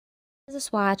This is a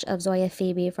swatch of Zoya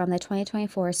Pheobe from the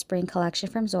 2024 spring collection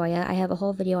from Zoya. I have a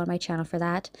whole video on my channel for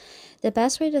that. The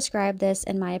best way to describe this,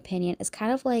 in my opinion, is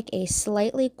kind of like a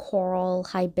slightly coral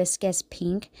hibiscus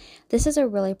pink. This is a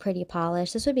really pretty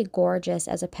polish. This would be gorgeous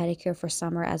as a pedicure for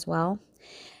summer as well.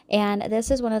 And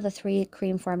this is one of the 3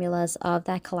 cream formulas of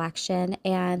that collection.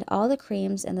 And all the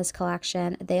creams in this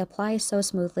collection, they apply so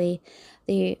smoothly.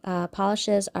 The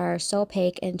polishes are so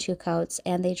opaque in 2 coats,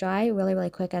 and they dry really, really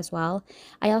quick as well.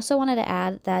 I also wanted to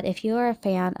add that if you are a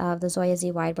fan of the Zoya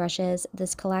Z wide brushes,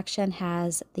 this collection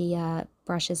has the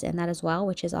brushes in that as well,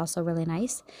 which is also really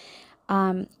nice.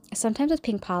 Sometimes with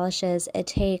pink polishes, it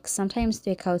takes sometimes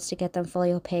 3 coats to get them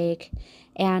fully opaque.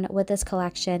 And with this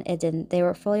collection, it didn't. They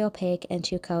were fully opaque in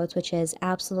 2 coats, which is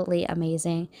absolutely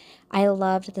amazing. I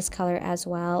loved this color as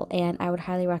well, and I would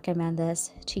highly recommend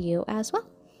this to you as well.